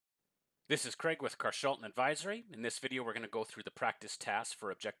This is Craig with Carshalton Advisory. In this video, we're going to go through the practice task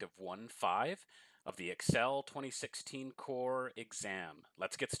for Objective 1.5 of the Excel 2016 Core exam.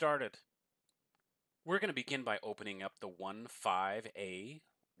 Let's get started. We're going to begin by opening up the 1.5a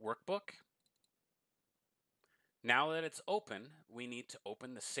workbook. Now that it's open, we need to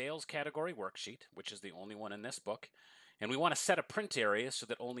open the sales category worksheet, which is the only one in this book, and we want to set a print area so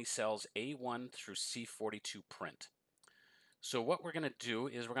that only cells A1 through C42 print. So what we're going to do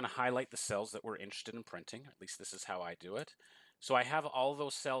is we're going to highlight the cells that we're interested in printing. At least this is how I do it. So I have all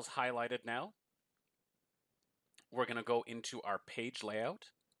those cells highlighted now. We're going to go into our page layout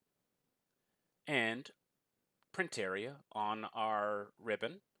and print area on our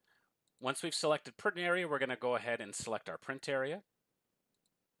ribbon. Once we've selected print area, we're going to go ahead and select our print area.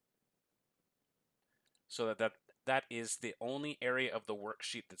 So that is the only area of the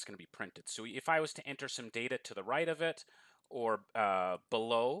worksheet that's going to be printed. So if I was to enter some data to the right of it or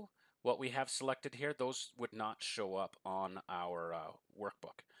below what we have selected here, those would not show up on our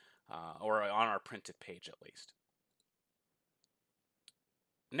workbook or on our printed page at least.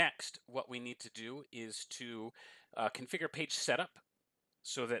 Next, what we need to do is to configure page setup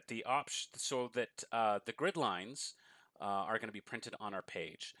so that the grid lines are going to be printed on our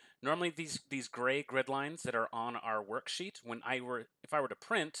page. Normally, these gray grid lines that are on our worksheet, if I were to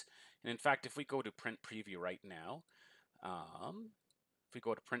print, and in fact, if we go to print preview right now, if we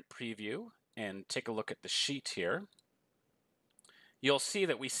go to print preview and take a look at the sheet here, you'll see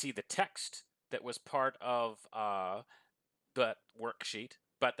that we see the text that was part of the worksheet,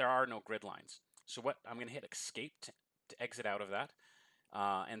 but there are no grid lines. So I'm going to hit escape to exit out of that.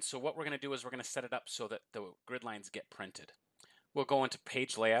 And so what we're going to do is we're going to set it up so that the grid lines get printed. We'll go into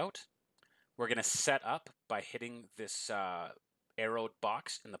page layout. We're going to set up by hitting this arrowed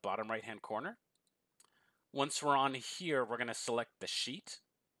box in the bottom right hand corner. Once we're on here, we're going to select the sheet.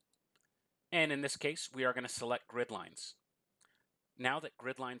 And in this case, we are going to select grid lines. Now that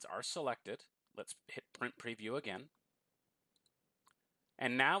grid lines are selected, let's hit print preview again.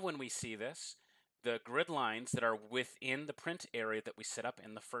 And now when we see this, the grid lines that are within the print area that we set up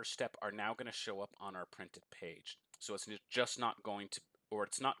in the first step are now going to show up on our printed page. So it's just not going to, or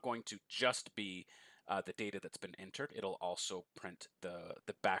it's not going to just be the data that's been entered. It'll also print the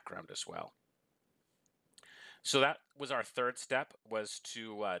background as well. So that was our third step, was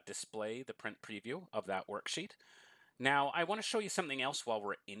to display the print preview of that worksheet. Now, I want to show you something else while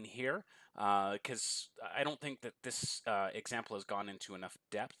we're in here, because I don't think that this example has gone into enough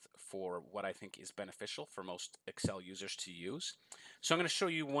depth for what I think is beneficial for most Excel users to use. So I'm going to show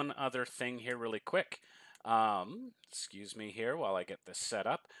you one other thing here really quick. Excuse me here while I get this set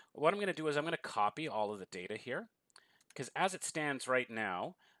up. What I'm going to do is I'm going to copy all of the data here, because as it stands right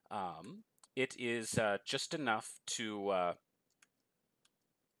now, it is just enough to...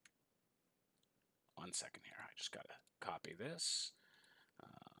 one second here, I just got to copy this.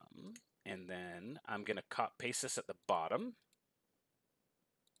 And then I'm going to paste this at the bottom.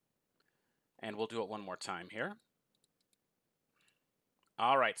 And we'll do it one more time here.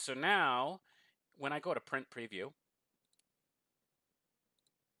 All right, so now when I go to print preview,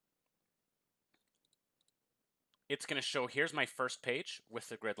 it's going to show, here's my first page with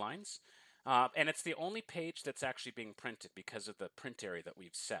the grid lines. And it's the only page that's actually being printed because of the print area that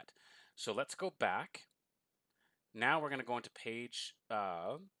we've set. So let's go back. Now we're going to go into page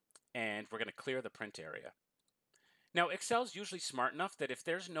and we're going to clear the print area. Now Excel's usually smart enough that if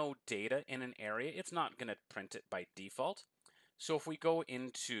there's no data in an area, it's not going to print it by default. So if we go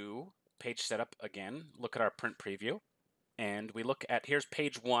into page setup again, look at our print preview, and we look at, here's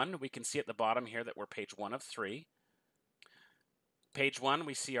page 1. We can see at the bottom here that we're page 1 of 3. Page 1,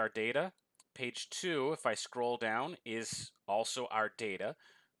 we see our data. Page 2, if I scroll down, is also our data.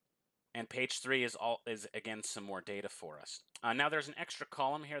 And page 3 is again some more data for us. Now there's an extra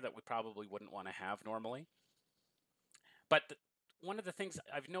column here that we probably wouldn't want to have normally. But one of the things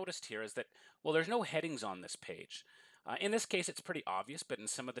I've noticed here is that, well, there's no headings on this page. In this case, it's pretty obvious, but in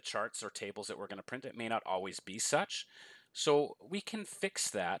some of the charts or tables that we're going to print, it may not always be such. So we can fix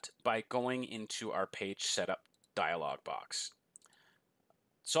that by going into our page setup dialog box.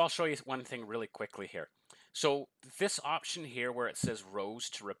 So I'll show you one thing really quickly here. So this option here where it says rows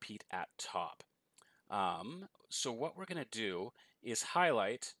to repeat at top. So what we're going to do is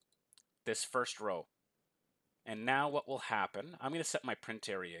highlight this first row. And now what will happen, I'm going to set my print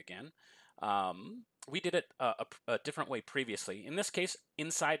area again. We did it a different way previously. In this case,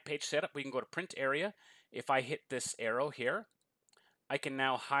 inside page setup, we can go to print area. If I hit this arrow here, I can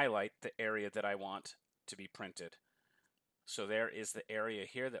now highlight the area that I want to be printed. So there is the area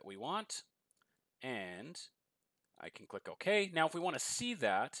here that we want. And I can click OK. Now, if we want to see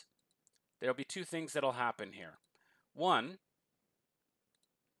that, there'll be two things that'll happen here. One,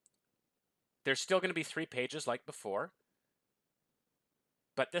 there's still going to be 3 pages like before,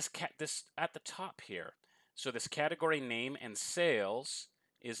 but this at the top here, so this category name and sales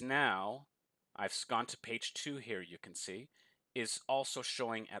is now, I've gone to page 2 here, you can see, is also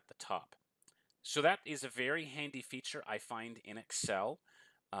showing at the top. So that is a very handy feature I find in Excel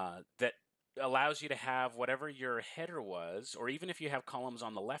that allows you to have whatever your header was, or even if you have columns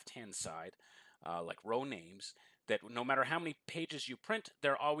on the left-hand side, like row names, that no matter how many pages you print,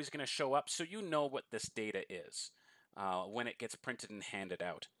 they're always going to show up so you know what this data is when it gets printed and handed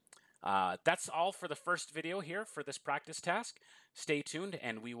out. That's all for the first video here for this practice task. Stay tuned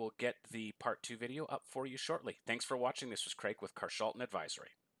and we will get the part 2 video up for you shortly. Thanks for watching. This was Craig with Carshalton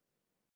Advisory.